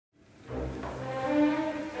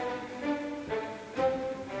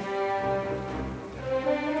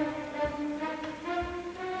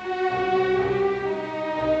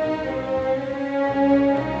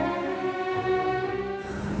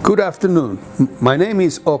Good afternoon. My name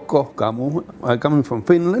is Okko Kamu. I'm coming from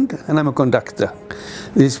Finland and I'm a conductor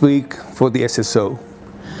this week for the SSO.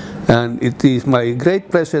 And it is my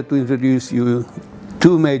great pleasure to introduce you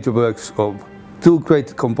two major works of two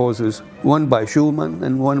great composers, one by Schumann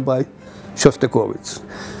and one by Shostakovich.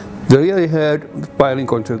 The really heard violin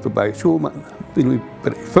concerto by Schumann will be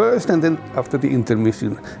played first, and then after the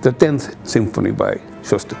intermission, the 10th Symphony by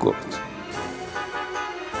Shostakovich.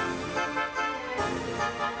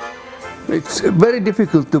 It's very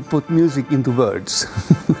difficult to put music into words.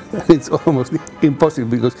 It's almost impossible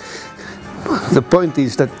because the point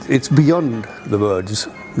is that it's beyond the words,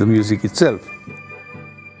 the music itself.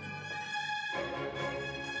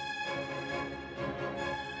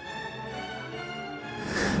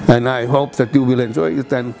 And I hope that you will enjoy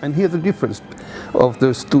it and hear the difference of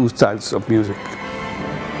those two styles of music.